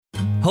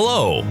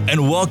Hello,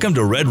 and welcome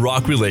to Red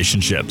Rock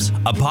Relationships,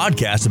 a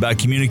podcast about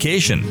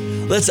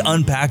communication. Let's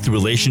unpack the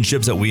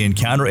relationships that we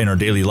encounter in our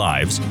daily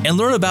lives and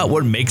learn about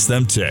what makes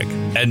them tick.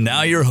 And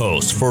now your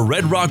host for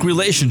Red Rock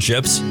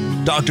Relationships,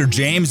 Dr.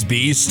 James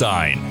B.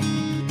 Stein.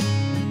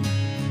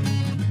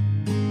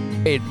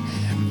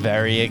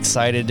 Very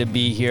excited to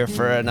be here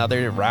for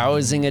another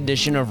rousing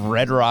edition of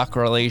Red Rock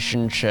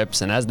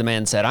Relationships. And as the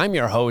man said, I'm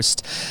your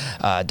host,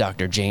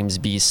 Dr. James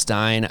B.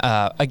 Stein.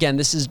 Again,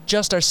 this is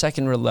just our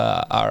second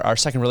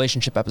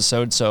relationship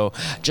episode. So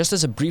just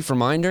as a brief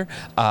reminder,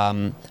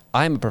 I'm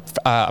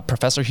a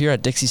professor here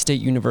at Dixie State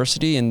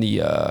University in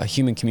the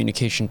Human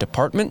Communication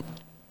Department.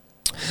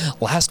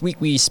 Last week,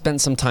 we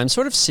spent some time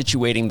sort of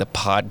situating the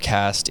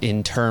podcast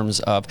in terms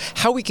of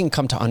how we can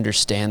come to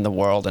understand the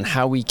world and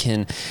how we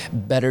can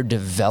better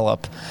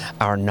develop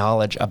our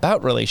knowledge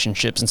about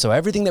relationships. And so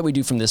everything that we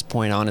do from this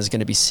point on is going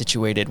to be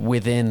situated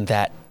within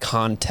that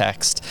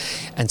context.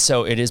 And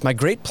so it is my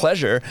great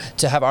pleasure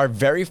to have our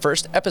very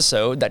first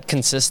episode that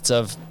consists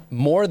of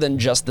more than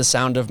just the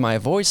sound of my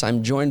voice.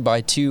 I'm joined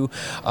by two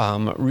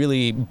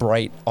really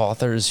bright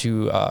authors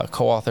who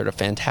co-authored a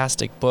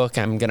fantastic book.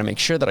 I'm going to make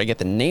sure that I get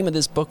the name of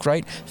this book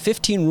right.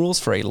 15 Rules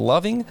for a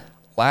Loving,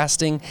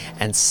 Lasting,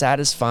 and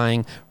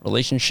Satisfying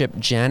Relationship,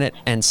 Janet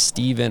and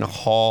Stephen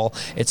Hall.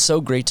 It's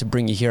so great to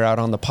bring you here out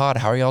on the pod.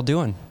 How are y'all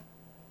doing?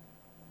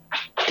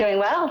 Doing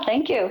well,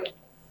 thank you.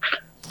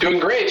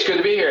 Doing great. It's good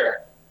to be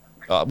here.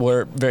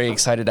 We're very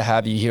excited to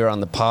have you here on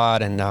the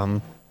pod.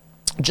 And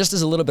just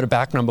as a little bit of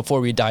background before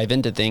we dive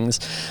into things,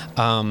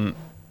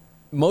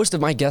 most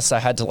of my guests, I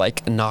had to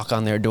knock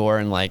on their door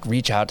and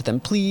reach out to them.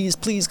 Please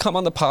come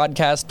on the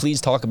podcast.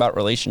 Please talk about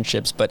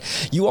relationships. But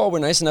you all were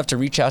nice enough to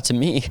reach out to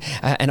me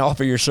and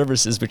offer your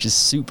services, which is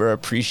super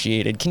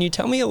appreciated. Can you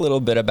tell me a little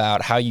bit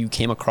about how you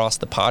came across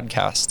the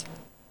podcast?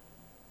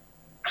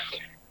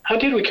 How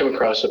did we come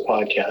across the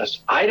podcast?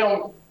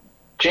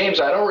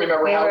 James, I don't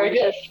remember how we did. We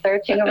were just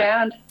searching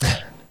around.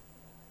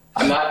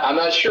 I'm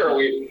not sure.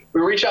 We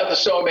reach out to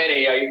so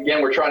many.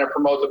 Again, we're trying to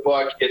promote the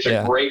book. It's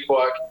a great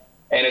book,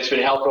 and it's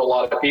been helping a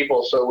lot of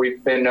people. So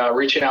we've been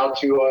reaching out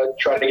to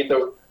try to get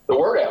the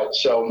word out.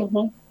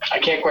 So I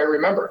can't quite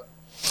remember.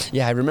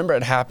 Yeah, I remember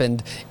it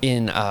happened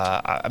in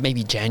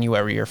maybe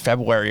January or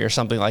February or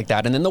something like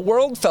that. And then the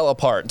world fell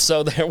apart.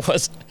 So there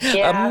was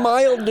a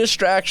mild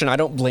distraction. I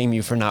don't blame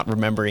you for not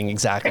remembering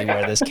exactly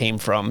where this came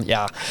from.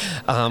 Yeah.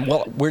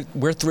 Well,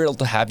 we're thrilled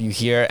to have you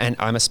here. And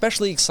I'm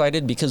especially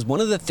excited because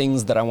one of the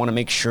things that I want to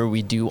make sure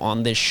we do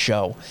on this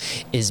show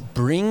is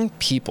bring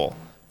people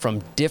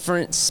from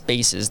different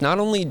spaces, not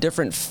only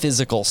different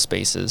physical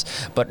spaces,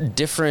 but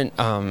different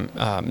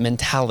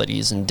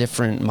mentalities and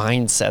different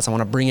mindsets. I want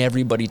to bring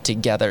everybody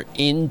together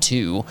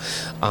into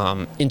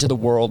the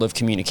world of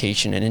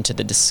communication and into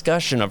the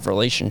discussion of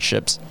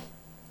relationships.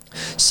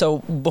 So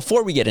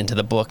before we get into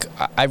the book,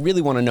 I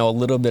really want to know a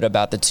little bit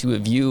about the two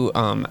of you,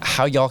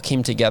 how y'all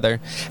came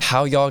together,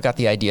 how y'all got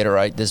the idea to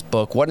write this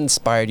book, what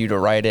inspired you to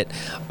write it,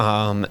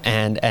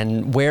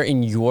 and where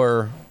in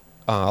your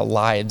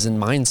lives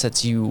and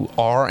mindsets you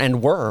are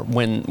and were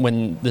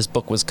when this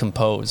book was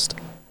composed.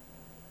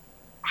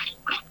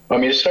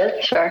 Want me to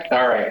start? Sure.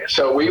 All right.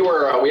 So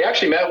we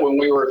actually met when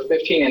we were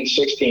 15 and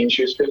 16.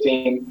 She was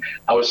 15.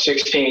 I was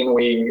 16.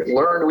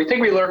 We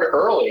think we learned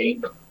early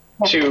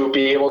to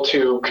be able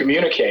to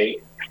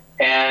communicate,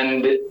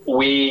 and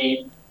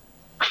we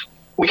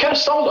kind of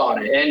stumbled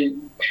on it.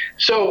 And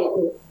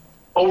so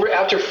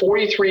after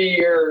 43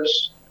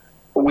 years,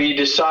 we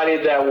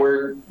decided that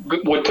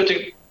we'd put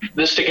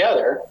this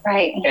together.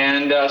 Right.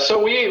 And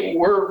so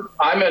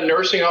I'm a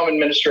nursing home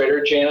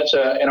administrator. Janet's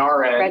an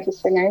RN.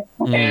 Registered nurse.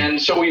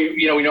 And so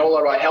we know a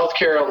lot about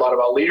healthcare, a lot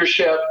about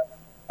leadership.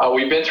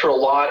 We've been through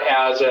a lot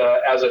as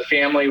a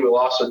family. We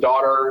lost a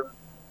daughter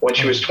when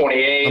she was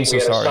 28. I'm so we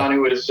had sorry. a son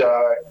who was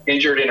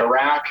injured in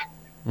Iraq.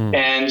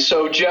 And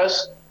so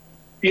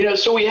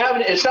so we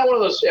haven't, it's not one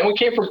of those, and we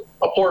came from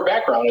a poor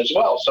background as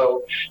well.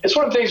 So it's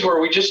one of the things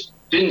where we just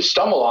didn't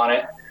stumble on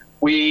it.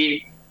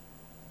 We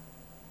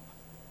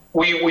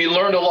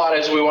learned a lot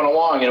as we went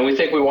along, and we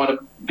think we want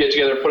to get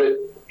together and put it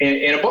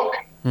in a book.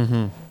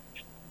 Mm-hmm.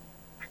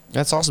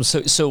 That's awesome.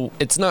 So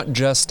it's not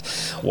just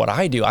what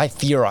I do. I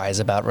theorize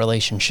about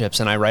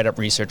relationships, and I write up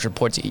research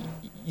reports.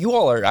 You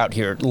all are out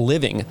here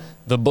living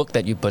the book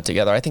that you put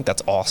together. I think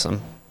that's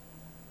awesome.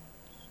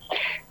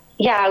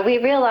 Yeah, we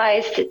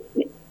realized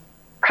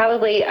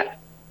probably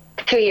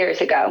 2 years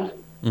ago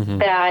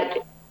that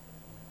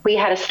we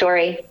had a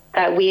story,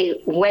 that we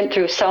went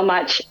through so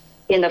much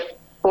in the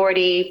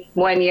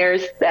 41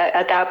 years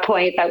at that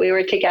point that we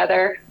were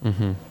together,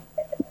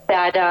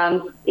 that,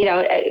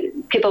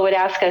 people would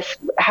ask us,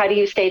 how do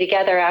you stay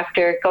together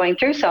after going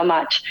through so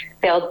much?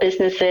 Failed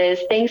businesses,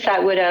 things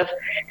that would have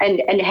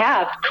and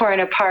have torn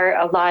apart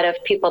a lot of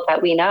people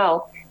that we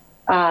know.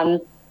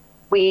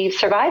 We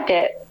survived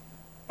it.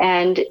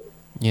 And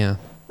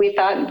we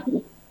thought,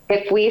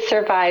 if we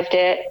survived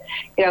it,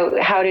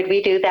 how did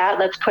we do that?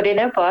 Let's put it in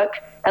a book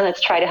and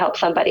let's try to help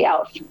somebody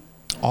else.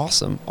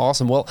 Awesome.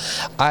 Well,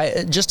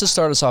 just to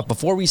start us off,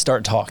 before we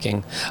start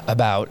talking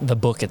about the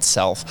book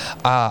itself,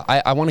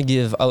 I want to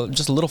give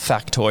just a little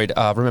factoid.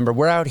 Remember,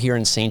 we're out here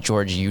in St.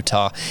 George,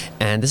 Utah,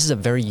 and this is a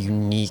very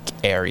unique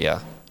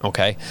area.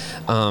 Okay.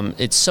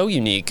 It's so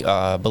unique,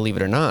 believe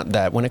it or not,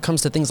 that when it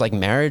comes to things like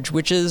marriage,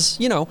 which is,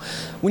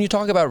 when you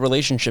talk about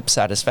relationship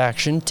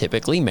satisfaction,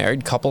 typically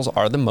married couples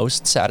are the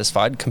most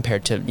satisfied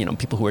compared to,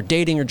 people who are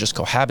dating or just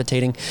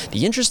cohabitating.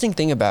 The interesting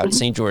thing about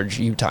St. George,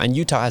 Utah, and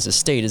Utah as a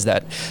state is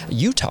that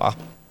Utah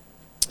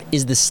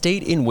is the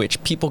state in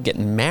which people get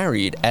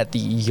married at the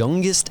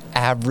youngest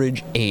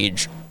average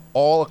age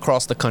all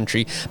across the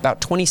country,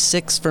 about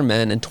 26 for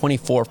men and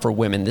 24 for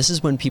women. This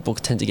is when people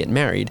tend to get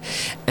married.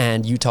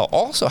 And Utah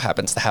also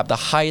happens to have the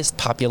highest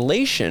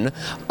population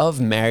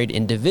of married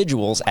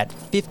individuals at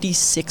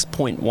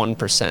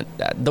 56.1%.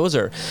 Those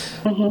are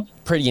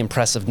pretty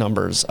impressive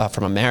numbers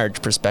from a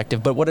marriage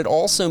perspective. But what it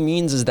also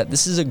means is that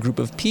this is a group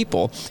of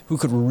people who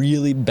could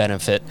really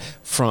benefit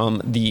from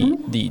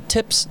the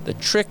tips, the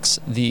tricks,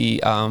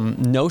 the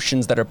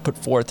notions that are put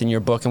forth in your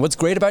book. And what's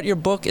great about your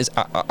book is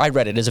I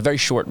read it. It's a very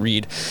short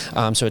read.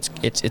 So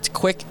it's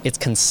quick, it's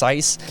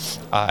concise,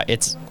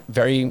 it's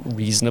very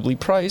reasonably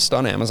priced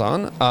on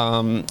Amazon.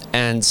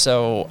 And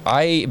so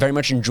I very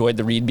much enjoyed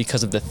the read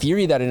because of the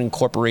theory that it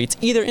incorporates,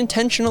 either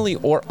intentionally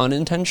or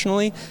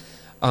unintentionally.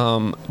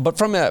 But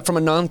from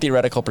a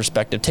non-theoretical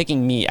perspective,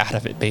 taking me out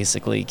of it,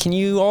 basically, can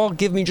you all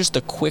give me just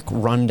a quick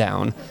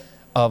rundown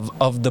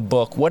of the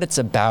book, what it's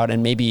about,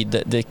 and maybe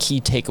the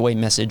key takeaway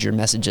message or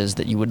messages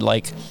that you would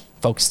like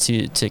folks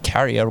to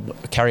carry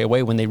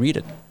away when they read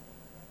it?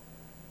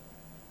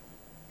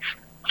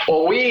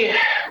 Well, we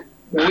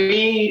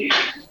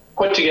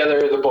put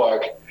together the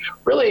book.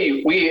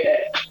 Really,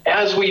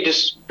 as we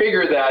just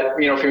figured that,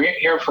 from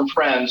hearing from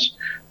friends,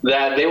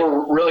 that they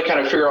were really kind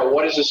of figure out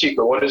what is the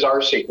secret, what is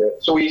our secret.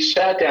 So we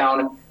sat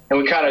down and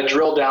we kind of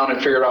drilled down and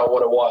figured out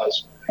what it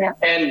was. Yeah.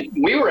 And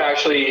we were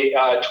actually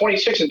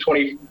 26 and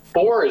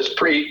 24 is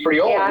pretty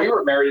old. Yeah. We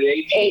were married at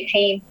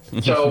 18.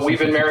 So we've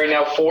been married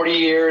now 40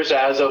 years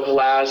as of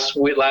last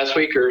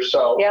week or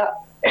so. Yeah.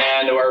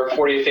 And our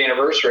 40th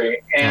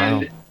anniversary.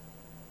 And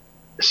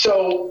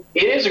so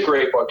it is a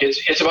great book.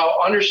 It's about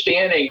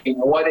understanding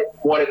what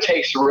it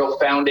takes, the real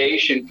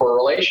foundation for a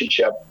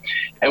relationship.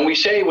 And we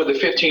say with the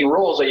 15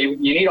 rules that you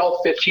need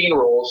all 15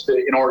 rules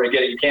in order to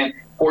get it. You can't,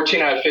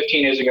 14 out of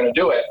 15 isn't going to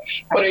do it.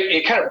 But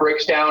it kind of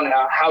breaks down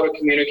how to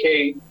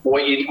communicate,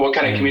 what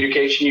kind of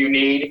communication you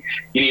need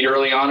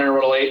early on in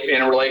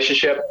a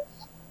relationship.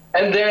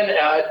 And then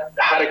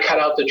how to cut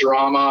out the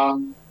drama,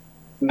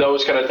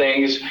 those kind of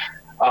things.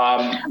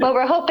 Well,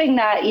 we're hoping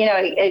that,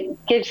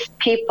 it gives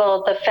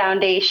people the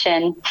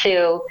foundation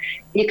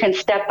you can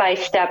step by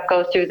step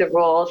go through the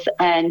rules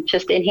and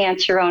just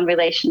enhance your own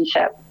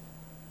relationship.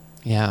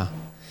 Yeah.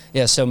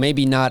 So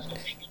maybe not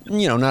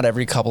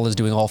every couple is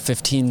doing all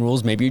 15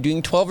 rules. Maybe you're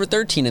doing 12 or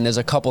 13 and there's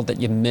a couple that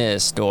you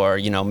missed, or,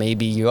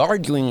 maybe you are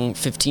doing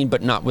 15,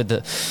 but not with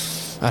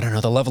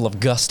the level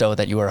of gusto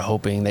that you are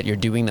hoping that you're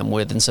doing them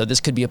with. And so this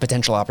could be a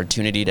potential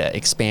opportunity to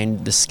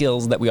expand the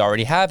skills that we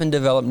already have and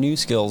develop new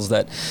skills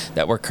that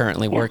we're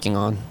currently working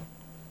on.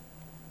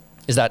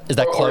 Is that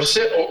close?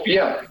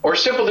 Or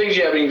simple things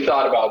you haven't even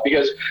thought about.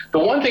 Because the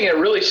one thing that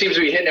really seems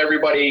to be hitting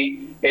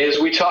everybody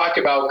is we talk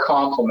about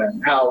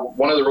compliment, how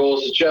one of the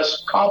rules is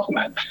just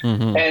compliment.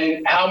 Mm-hmm.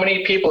 And how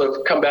many people have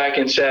come back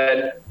and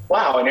said,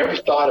 wow, I never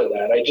thought of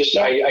that. I just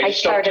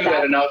don't do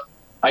that enough.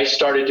 I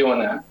started doing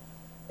that.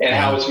 And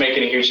how it's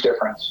making a huge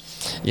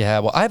difference. Yeah,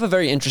 well, I have a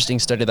very interesting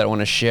study that I want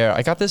to share.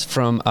 I got this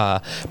from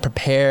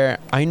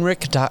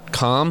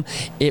prepareinrich.com.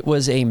 It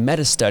was a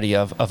meta-study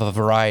of a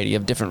variety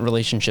of different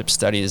relationship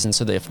studies. And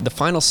so the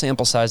final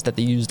sample size that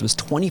they used was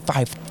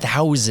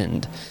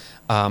 25,000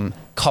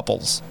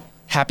 couples,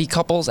 happy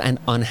couples and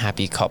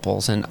unhappy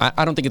couples. And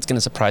I don't think it's going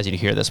to surprise you to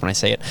hear this when I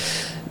say it.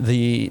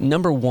 The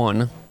number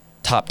one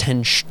top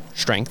 10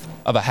 strength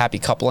of a happy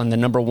couple, and the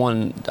number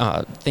one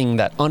thing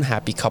that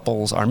unhappy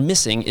couples are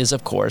missing is,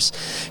 of course,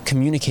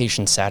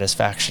 communication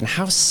satisfaction.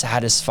 How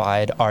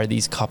satisfied are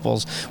these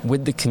couples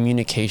with the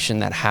communication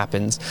that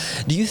happens?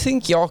 Do you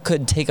think y'all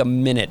could take a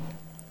minute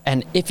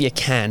and, if you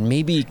can,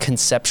 maybe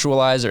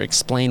conceptualize or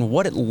explain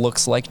what it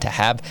looks like to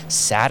have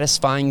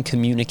satisfying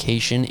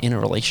communication in a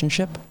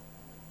relationship?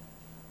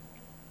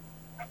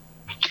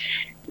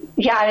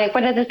 Yeah,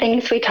 one of the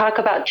things we talk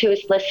about too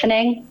is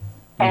listening.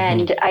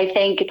 And I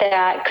think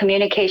that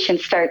communication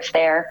starts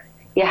there.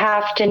 You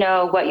have to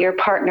know what your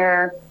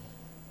partner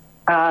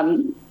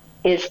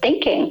is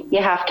thinking.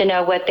 You have to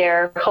know what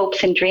their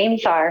hopes and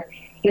dreams are.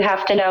 You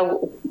have to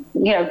know,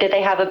 did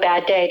they have a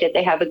bad day? Did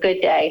they have a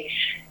good day?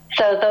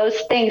 So those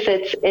things,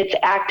 it's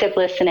active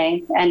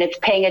listening, and it's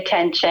paying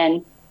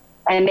attention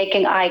and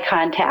making eye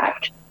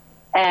contact,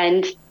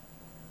 and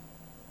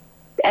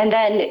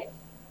then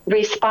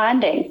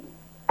responding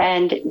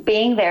and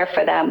being there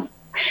for them.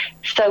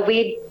 So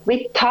we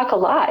talk a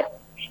lot.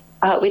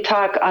 We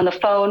talk on the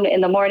phone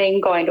in the morning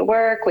going to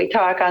work. We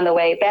talk on the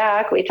way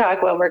back. We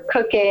talk when we're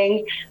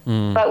cooking,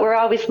 but we're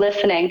always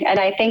listening. And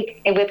I think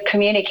with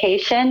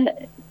communication,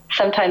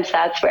 sometimes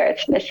that's where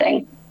it's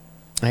missing.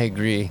 I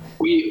agree.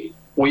 We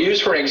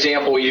use, for an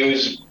example, we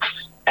use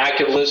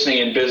active listening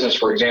in business,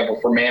 for example,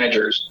 for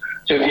managers.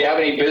 So if you have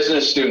any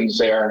business students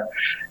there,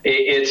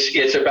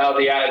 it's about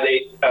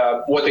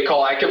what they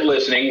call active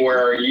listening,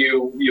 where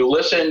you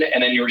listen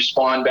and then you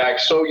respond back.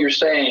 So you're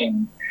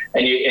saying,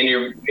 and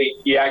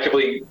you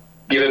actively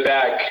give it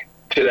back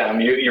to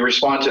them. You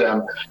respond to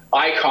them.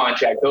 Eye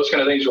contact, those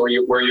kind of things where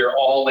you're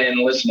all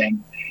in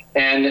listening.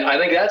 And I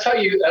think that's how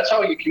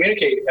you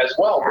communicate as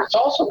well. But it's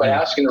also by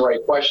asking the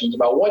right questions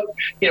about what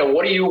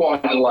do you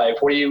want in life?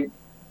 What do you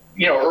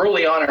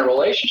early on in a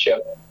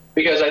relationship?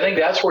 Because I think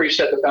that's where you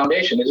set the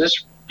foundation.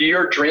 Do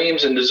your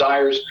dreams and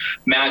desires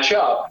match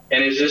up?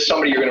 And is this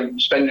somebody you're going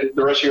to spend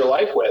the rest of your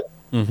life with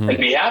and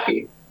be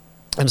happy?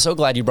 I'm so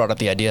glad you brought up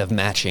the idea of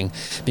matching,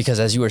 because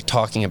as you were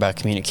talking about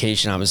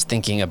communication, I was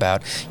thinking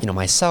about,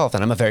 myself,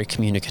 and I'm a very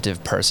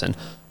communicative person,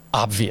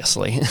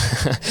 obviously,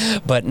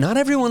 but not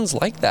everyone's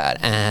like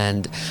that.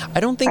 And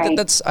I don't think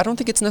I don't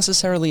think it's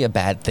necessarily a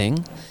bad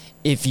thing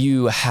if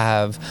you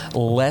have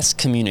less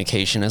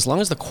communication, as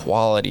long as the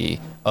quality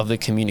of the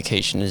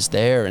communication is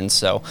there. And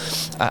so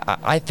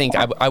I think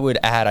I would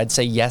add, I'd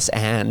say yes.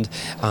 And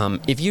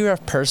if you're a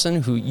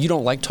person who you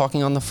don't like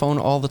talking on the phone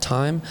all the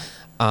time,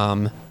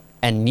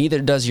 and neither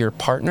does your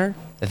partner,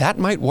 that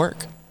might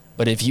work.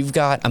 But if you've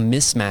got a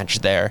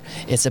mismatch there,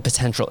 it's a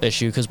potential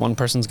issue, because one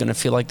person's going to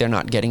feel like they're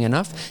not getting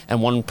enough,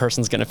 and one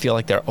person's going to feel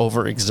like they're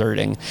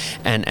overexerting.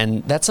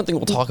 And that's something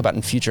we'll talk about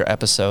in future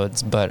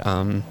episodes. But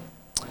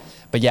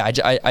yeah,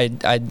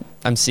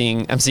 I'm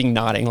seeing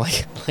nodding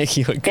like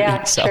you agree.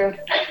 Yeah, so. True.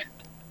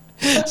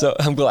 So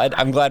I'm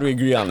glad we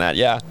agree on that.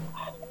 Yeah.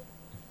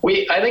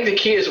 I think the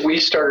key is we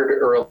started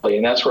early,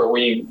 and that's where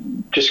we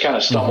just kind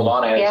of stumbled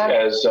on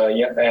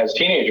as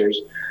teenagers.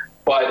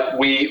 But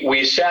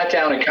we sat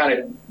down and kind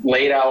of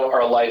laid out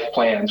our life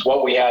plans,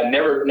 what we had.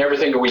 Never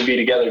thinking we'd be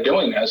together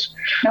doing this.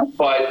 Nope.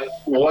 But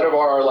what are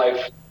our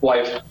life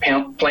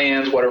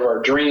plans? What are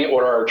our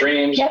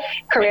dreams? Yep.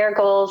 Career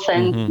goals,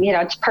 and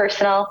it's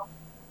personal.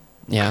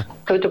 Yeah.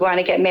 Do we want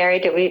to get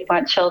married? Do we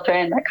want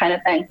children? That kind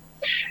of thing.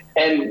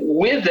 And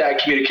with that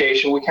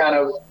communication,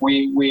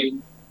 we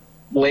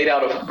laid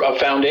out a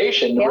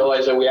foundation to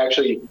realize that we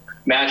actually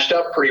matched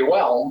up pretty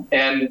well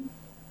and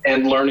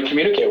learned to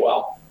communicate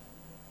well.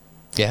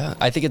 Yeah,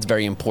 I think it's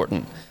very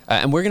important.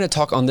 And we're going to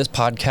talk on this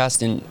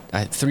podcast in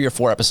 3 or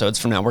 4 episodes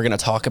from now. We're going to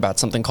talk about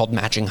something called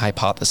matching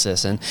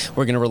hypothesis, and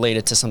we're going to relate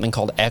it to something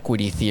called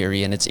equity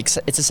theory. And it's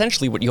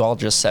essentially what you all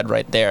just said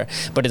right there,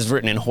 but it's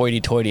written in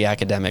hoity-toity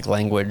academic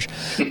language.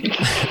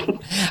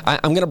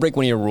 I'm going to break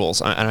one of your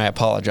rules, and I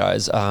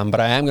apologize, but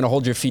I am going to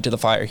hold your feet to the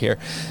fire here.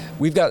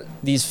 We've got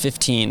these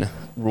 15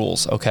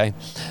 rules, okay?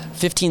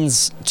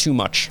 15's too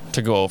much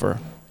to go over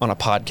on a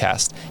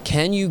podcast.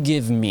 Can you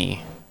give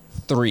me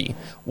 3?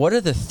 What are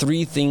the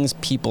 3 things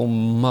people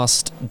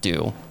must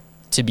do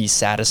to be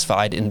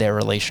satisfied in their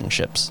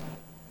relationships?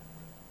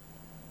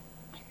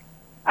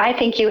 I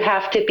think you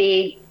have to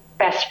be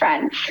best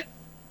friends.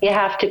 You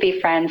have to be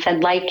friends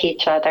and like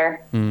each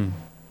other.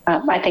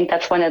 I think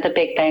that's one of the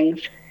big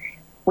things.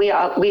 We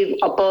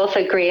both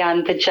agree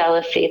on the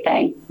jealousy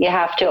thing. You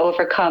have to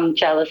overcome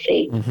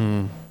jealousy.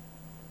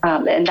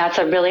 And that's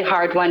a really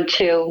hard one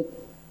to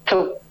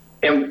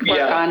And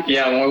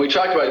when we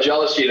talk about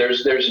jealousy,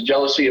 there's a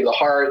jealousy of the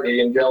heart,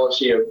 and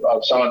jealousy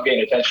of someone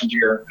paying attention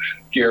to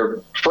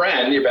your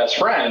friend, your best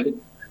friend.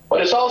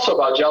 But it's also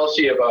about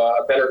jealousy of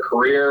a better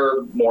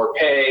career, more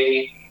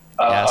pay,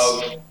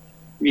 of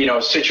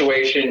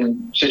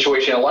situation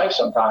in life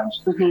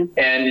sometimes.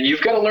 And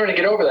you've got to learn to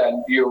get over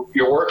that.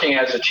 You're working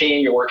as a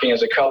team, you're working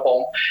as a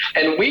couple,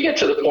 and we get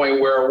to the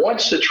point where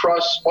once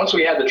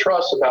we had the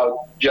trust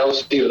about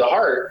jealousy of the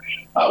heart,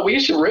 we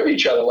used to rib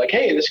each other like,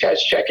 hey, this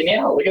guy's checking you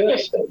out. Look at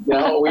this.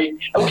 We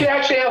can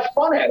actually have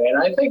fun at it.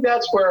 And I think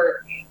that's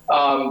where,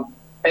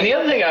 and the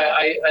other thing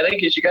I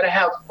think is you got to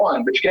have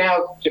fun, but you can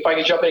have, if I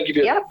can jump in and give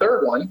you a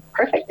third one,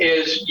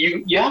 is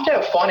you have to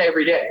have fun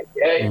every day.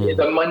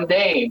 The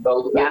mundane,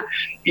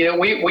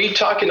 we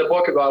talk in the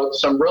book about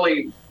some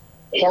really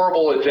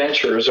horrible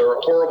adventures or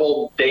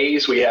horrible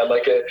days we had.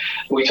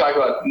 We talk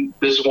about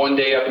this one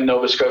day up in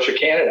Nova Scotia,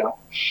 Canada.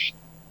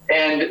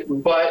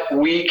 But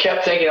we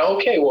kept thinking,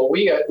 okay, well,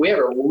 we have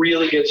a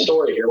really good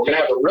story here. We're going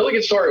to have a really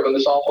good story when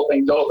this awful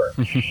thing's over.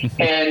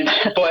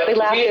 But we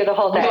laughed through the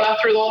whole thing. We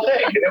laughed through the whole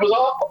thing, and it was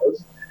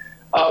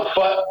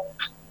awful.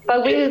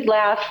 But we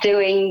laughed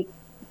doing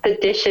the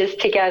dishes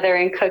together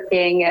and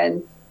cooking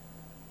and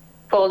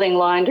folding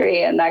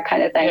laundry and that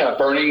kind of thing. Yeah,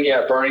 burning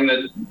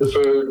the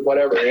food,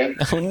 whatever. Yeah.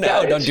 Oh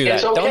no, don't do that.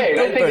 It's okay.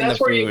 Don't burn the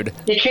food.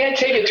 You can't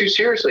take it too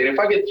seriously. And if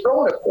I could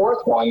throw in a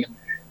fourth one.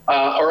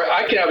 Or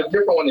I can have a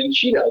different one than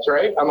she does,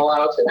 right? I'm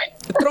allowed to.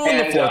 Throw in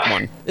the fourth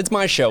one. It's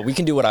my show. We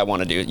can do what I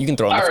want to do. You can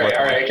throw in the fourth one.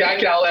 All right.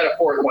 I'll add a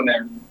fourth one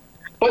there.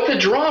 But the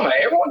drama,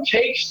 everyone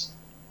takes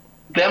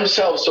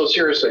themselves so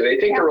seriously. They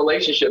take their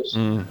relationships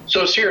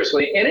so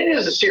seriously. And it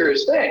is a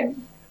serious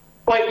thing.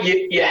 But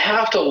you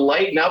have to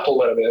lighten up a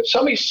little bit. If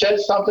somebody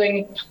says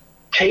something,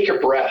 take a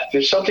breath.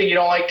 If something you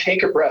don't like,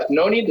 take a breath.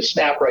 No need to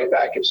snap right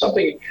back. If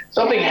something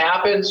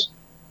happens,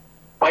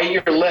 bite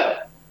your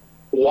lip,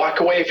 walk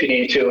away if you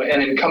need to,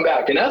 and then come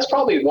back. And that's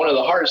probably one of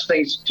the hardest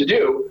things to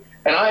do.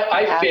 And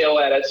I fail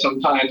at it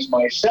sometimes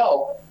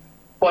myself,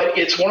 but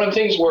it's one of the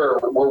things where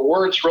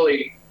words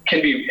really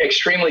can be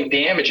extremely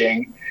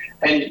damaging,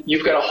 and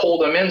you've got to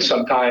hold them in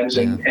sometimes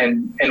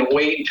and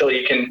wait until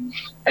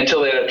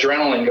that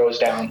adrenaline goes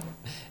down.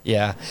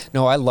 Yeah,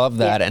 no, I love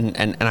that.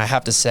 And I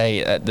have to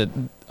say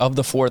of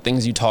the 4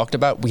 things you talked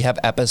about, we have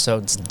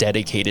episodes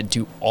dedicated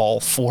to all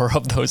 4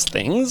 of those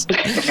things.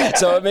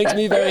 So it makes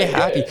me very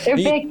happy. They're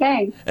big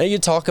things. You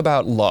talk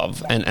about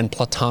love and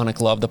platonic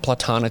love, the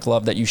platonic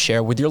love that you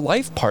share with your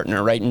life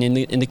partner, right? And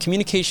in the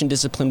communication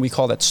discipline, we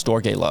call that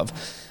Storge love.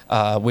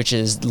 Which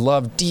is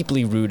love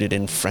deeply rooted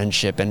in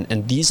friendship.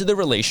 And these are the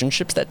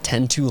relationships that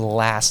tend to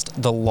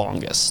last the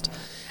longest.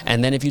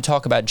 And then if you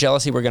talk about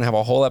jealousy, we're going to have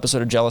a whole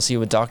episode of jealousy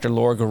with Dr.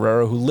 Laura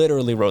Guerrero, who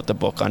literally wrote the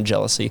book on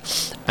jealousy.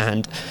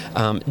 And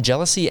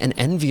jealousy and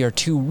envy are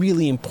 2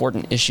 really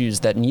important issues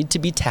that need to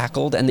be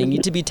tackled, and they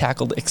need to be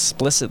tackled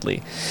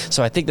explicitly.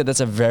 So I think that that's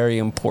a very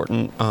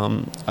important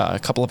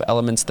couple of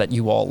elements that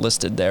you all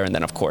listed there. And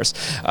then, of course,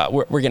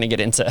 we're going to get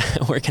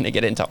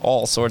into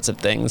all sorts of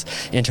things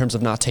in terms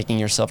of not taking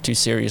yourself too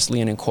seriously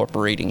and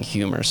incorporating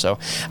humor. So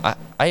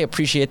I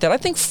appreciate that. I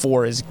think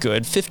 4 is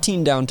good.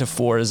 15 down to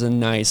 4 is a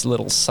nice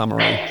little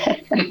summary.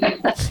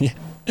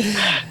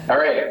 All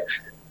right.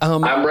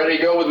 I'm ready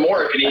to go with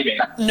more if you need me.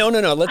 No.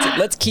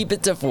 Let's keep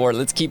it to 4.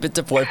 Let's keep it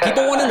to 4. If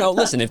people want to know,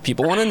 if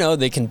people want to know,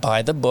 they can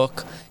buy the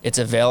book. It's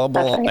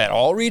available at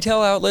all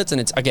retail outlets, and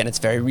it's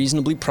very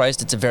reasonably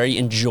priced. It's a very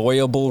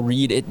enjoyable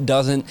read. It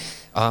doesn't.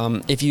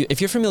 If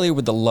you're familiar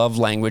with the Love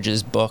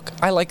Languages book,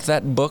 I like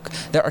that book.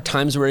 There are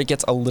times where it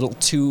gets a little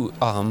too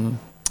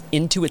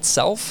into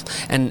itself,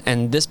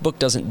 and this book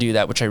doesn't do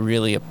that, which I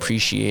really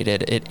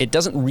appreciated. It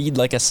doesn't read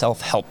like a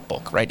self-help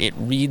book, right? It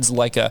reads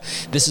like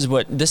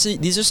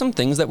these are some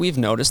things that we've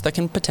noticed that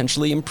can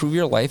potentially improve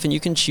your life, and you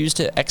can choose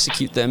to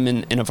execute them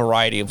in a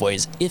variety of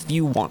ways if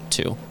you want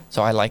to.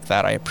 So I like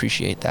that. I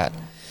appreciate that.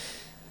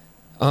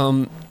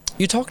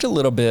 You talked a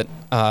little bit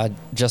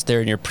just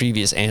there in your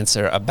previous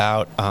answer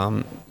about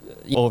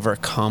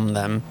overcome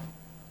them.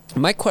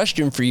 My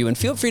question for you, and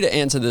feel free to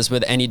answer this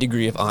with any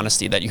degree of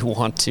honesty that you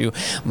want to.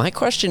 My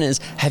question is,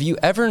 have you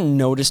ever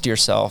noticed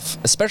yourself,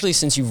 especially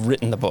since you've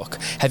written the book,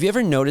 have you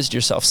ever noticed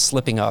yourself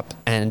slipping up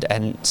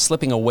and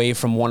slipping away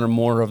from one or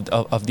more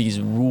of these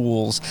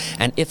rules?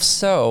 And if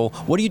so,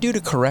 what do you do to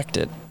correct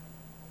it?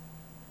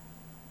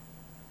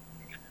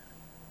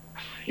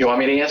 You want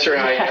me to answer?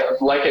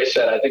 Like I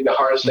said, I think the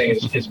hardest thing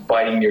is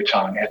biting your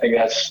tongue. I think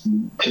that's,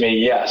 to me,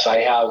 yes. I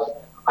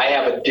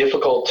have a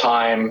difficult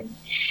time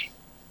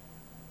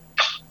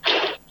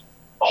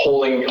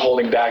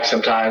holding back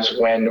sometimes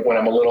when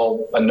I'm a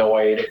little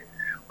annoyed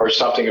or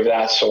something of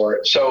that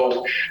sort.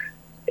 So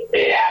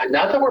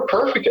not that we're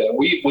perfect at it.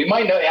 We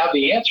might not have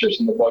the answers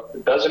in the book.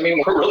 It doesn't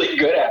mean we're really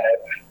good at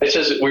it. It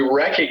says that we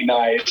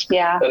recognize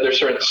that there's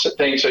certain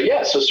things. So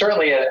so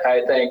certainly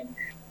I think,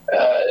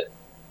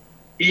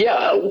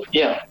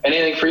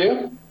 Anything for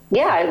you?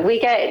 Yeah, we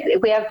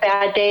have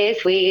bad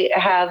days. We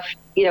have,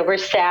 we're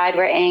sad,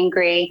 we're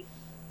angry.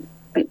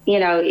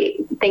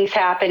 Things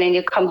happen, and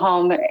you come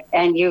home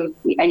and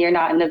you're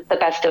not in the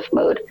best of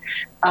mood.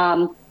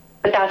 But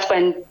that's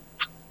when,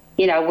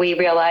 we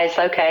realize,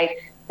 okay,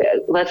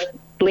 let's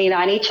lean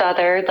on each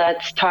other.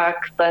 Let's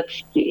talk.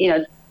 Let's,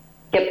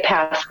 get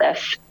past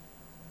this.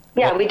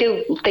 Yeah, we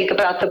do think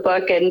about the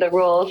book and the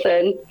rules,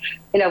 and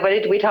what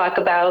did we talk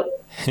about?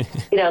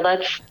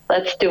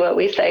 Let's do what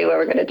we say what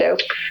we're going to do.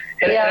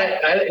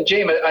 And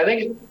Jamie, I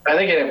think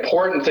an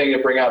important thing to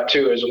bring up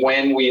too is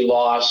when we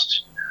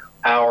lost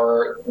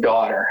our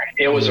daughter.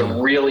 It was a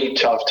really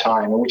tough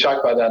time, and we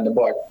talk about that in the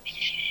book.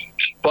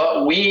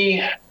 But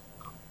we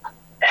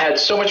had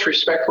so much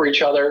respect for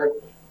each other.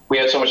 We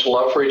had so much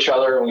love for each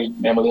other, and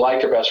we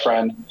liked our best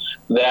friend,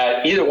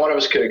 that either one of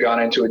us could have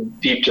gone into a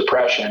deep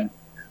depression.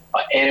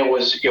 And it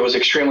was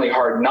extremely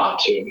hard not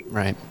to.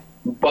 Right.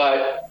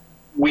 But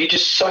we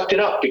just sucked it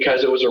up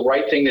because it was the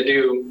right thing to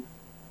do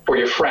for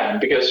your friend,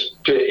 because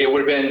it would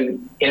have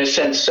been, in a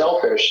sense,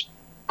 selfish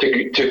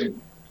to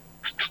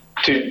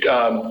get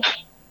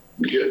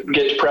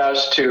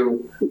depressed,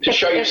 to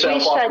shut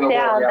yourself off in the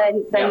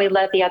world. Then we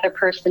let the other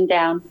person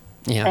down.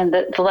 Yeah. And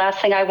the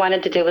last thing I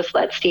wanted to do was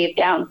let Steve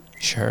down.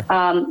 Sure.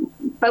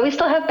 But we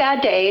still have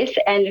bad days,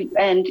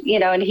 and he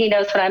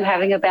knows when I'm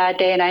having a bad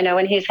day, and I know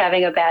when he's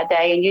having a bad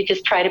day, and you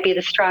just try to be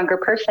the stronger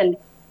person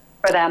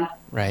for them.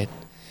 Right.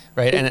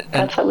 And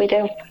that's what we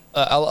do.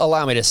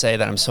 Allow me to say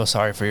that I'm so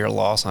sorry for your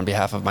loss on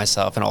behalf of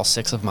myself and all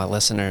 6 of my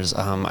listeners.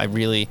 I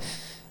really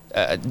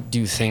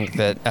do think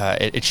that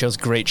it shows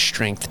great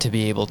strength to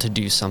be able to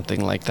do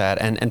something like that.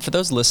 And for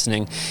those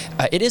listening,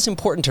 it is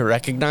important to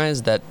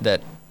recognize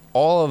that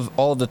all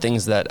of the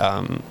things that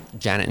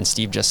Janet and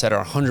Steve just said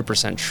are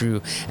 100%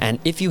 true. And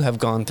if you have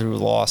gone through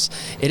loss,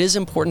 it is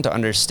important to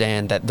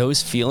understand that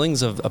those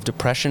feelings of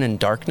depression and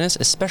darkness,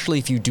 especially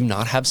if you do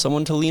not have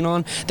someone to lean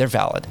on, they're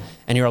valid.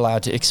 And you're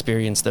allowed to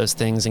experience those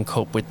things and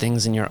cope with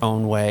things in your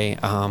own way.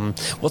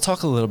 We'll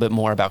talk a little bit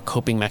more about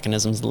coping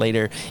mechanisms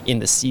later in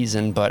the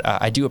season, but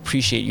I do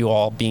appreciate you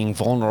all being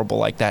vulnerable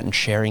like that and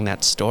sharing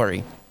that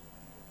story.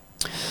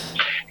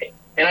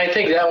 And I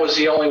think that was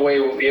the only way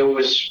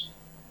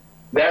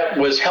that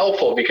was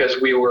helpful,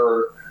 because we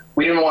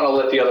didn't want to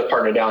let the other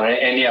partner down.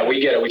 And yeah, we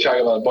get it. We talk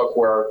about a book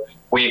where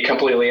we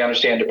completely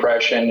understand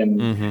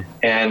depression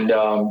and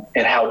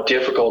how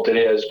difficult it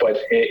is. But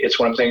it's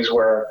one of the things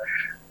where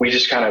we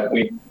just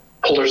we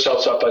pulled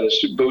ourselves up by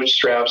the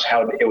bootstraps,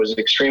 how it was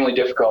extremely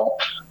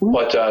difficult,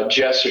 but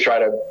just to try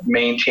to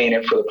maintain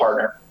it for the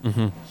partner.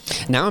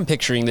 Now I'm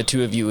picturing the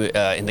two of you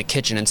in the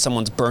kitchen, and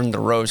someone's burned the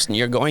roast, and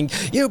you're going,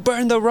 "You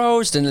burned the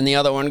roast," and then the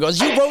other one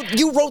goes,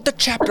 "You wrote the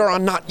chapter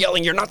on not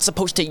yelling. You're not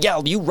supposed to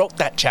yell. You wrote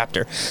that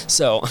chapter."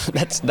 So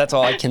that's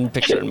all I can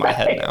picture in my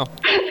head now.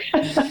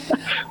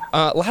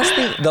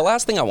 The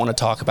last thing I want to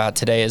talk about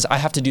today is I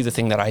have to do the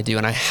thing that I do,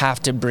 and I have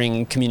to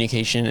bring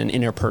communication and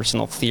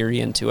interpersonal theory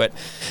into it.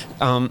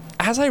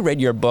 As I read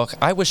your book,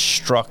 I was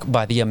struck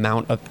by the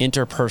amount of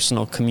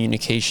interpersonal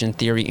communication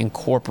theory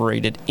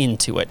incorporated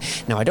into it.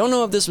 Now, I don't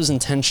know if this was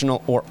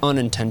intentional or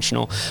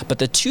unintentional, but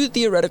the two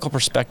theoretical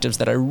perspectives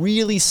that I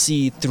really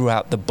see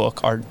throughout the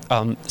book are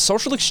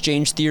social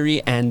exchange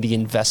theory and the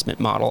investment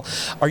model.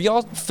 Are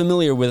y'all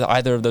familiar with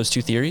either of those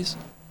two theories?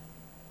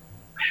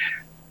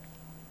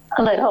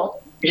 A little.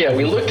 Yeah,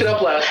 we looked it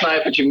up last night,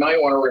 but you might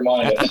want to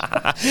remind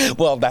us.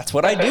 Well, that's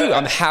what I do.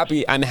 I'm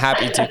happy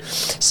to.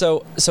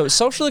 So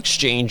social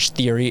exchange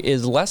theory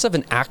is less of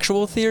an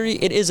actual theory.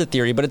 It is a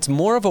theory, but it's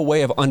more of a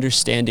way of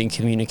understanding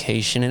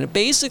communication. And it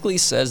basically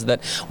says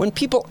that when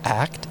people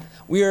act,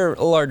 we are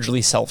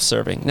largely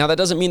self-serving. Now, that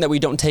doesn't mean that we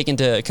don't take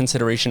into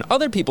consideration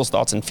other people's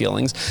thoughts and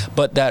feelings,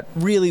 but that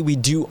really we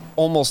do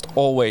almost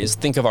always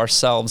think of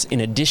ourselves in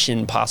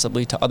addition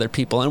possibly to other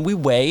people, and we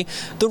weigh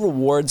the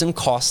rewards and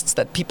costs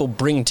that people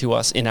bring to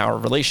us in our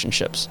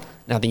relationships.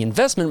 Now, the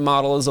investment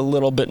model is a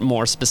little bit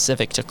more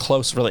specific to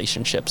close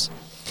relationships.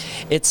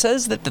 It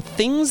says that the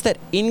things that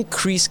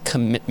increase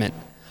commitment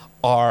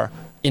are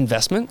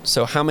investment,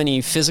 so how many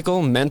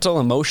physical, mental,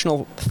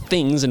 emotional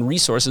things and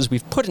resources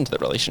we've put into the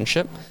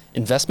relationship.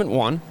 Investment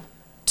 1.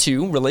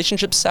 2,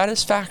 relationship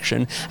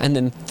satisfaction. And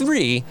then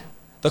 3,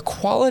 the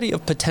quality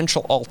of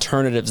potential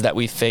alternatives that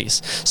we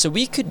face. So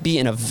we could be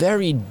in a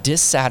very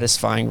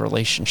dissatisfying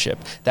relationship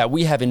that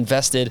we have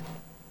invested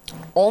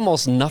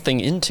almost nothing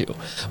into.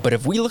 But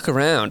if we look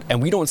around and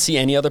we don't see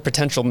any other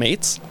potential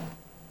mates,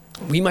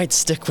 we might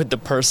stick with the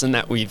person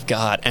that we've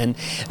got. And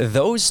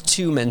those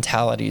two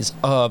mentalities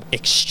of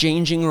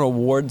exchanging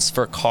rewards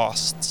for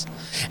costs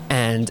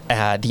and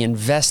the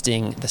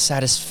investing, the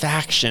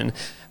satisfaction,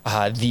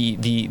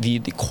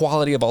 the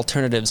quality of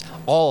alternatives,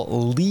 all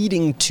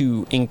leading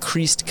to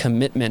increased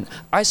commitment.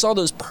 I saw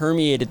those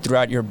permeated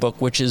throughout your book,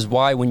 which is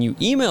why when you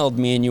emailed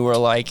me and you were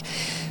like,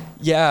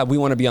 "Yeah, we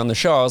want to be on the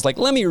show," I was like,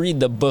 let me read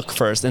the book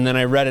first. And then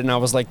I read it and I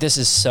was like, this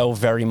is so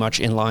very much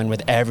in line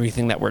with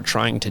everything that we're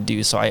trying to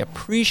do. So I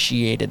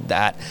appreciated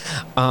that.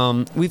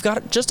 We've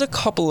got just a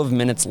couple of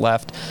minutes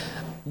left.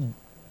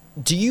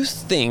 Do you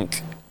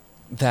think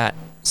that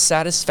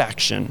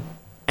satisfaction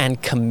and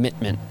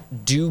commitment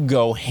do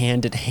go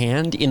hand in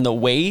hand in the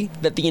way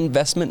that the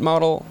investment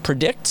model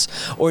predicts?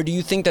 Or do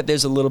you think that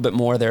there's a little bit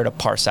more there to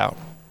parse out?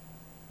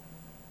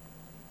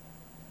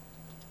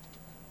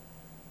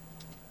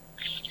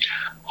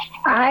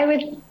 I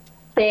would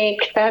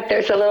think that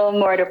there's a little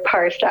more to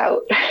parse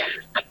out.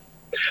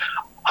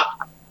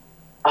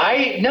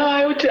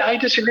 I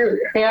disagree with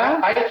you. Yeah?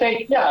 I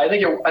think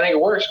it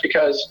works,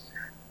 because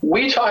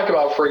we talk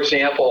about, for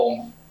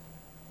example,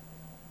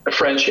 a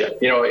friendship.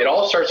 It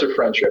all starts with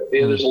friendship.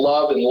 There's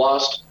love and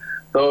lust.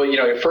 Though,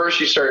 at first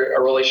you start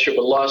a relationship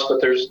with lust, but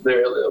there's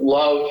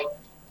love,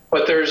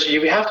 but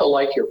you have to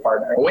like your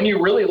partner. When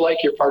you really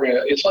like your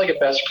partner, it's like a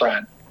best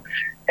friend.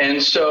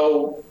 And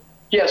so,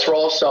 yes, we're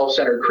all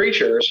self-centered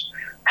creatures.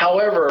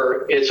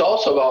 However, it's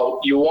also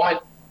about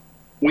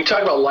we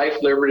talk about life,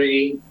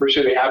 liberty,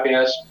 pursuit of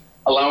happiness,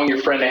 allowing your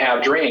friend to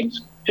have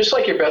dreams. Just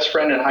like your best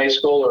friend in high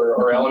school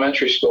or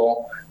elementary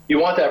school, you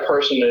want that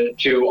person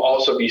to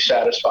also be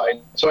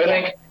satisfied. So I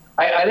think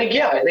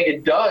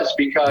it does,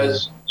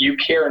 because you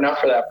care enough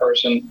for that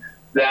person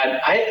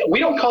that we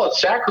don't call it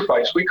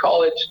sacrifice. We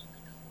call it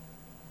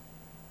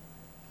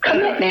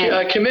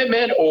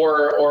commitment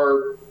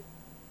or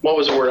what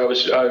was the word I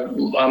was,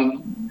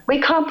 we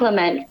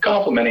complement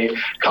Yeah.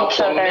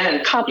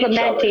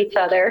 each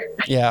other.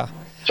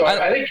 So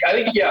I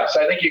think yes,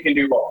 I think you can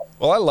do both.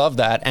 Well, I love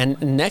that. And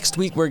next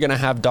week, we're going to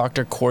have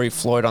Dr. Corey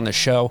Floyd on the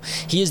show.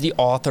 He is the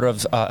author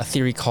of a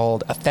theory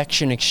called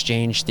affection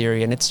exchange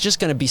theory. And it's just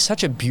going to be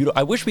such a beautiful,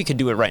 I wish we could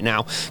do it right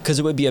now, because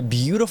it would be a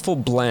beautiful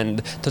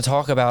blend to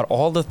talk about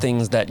all the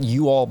things that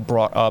you all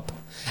brought up,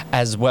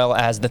 as well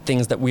as the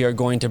things that we are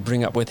going to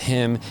bring up with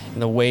him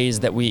and the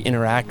ways that we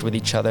interact with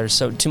each other.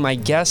 So to my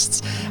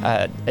guests,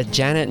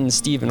 Janet and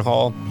Stephen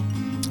Hall,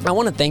 I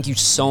want to thank you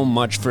so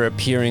much for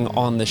appearing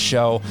on the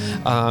show.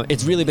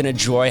 It's really been a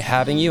joy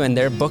having you, and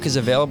their book is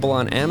available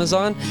on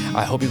Amazon.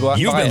 I hope you go out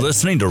and buy it. You've been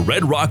listening to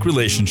Red Rock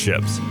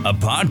Relationships, a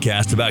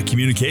podcast about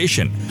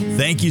communication.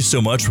 Thank you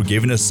so much for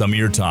giving us some of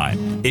your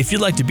time. If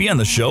you'd like to be on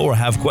the show or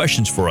have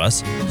questions for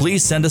us,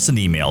 please send us an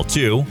email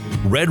to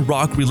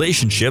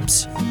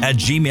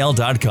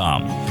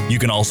redrockrelationships@gmail.com. You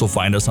can also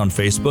find us on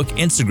Facebook,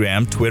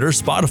 Instagram, Twitter,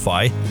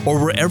 Spotify,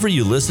 or wherever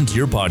you listen to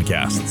your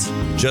podcasts.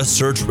 Just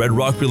search Red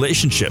Rock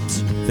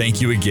Relationships.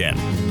 Thank you again.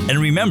 And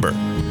remember,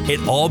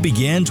 it all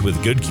begins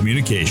with good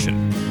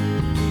communication.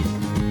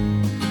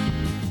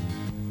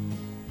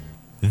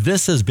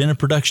 This has been a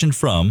production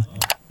from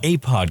A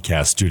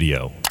Podcast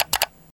Studio.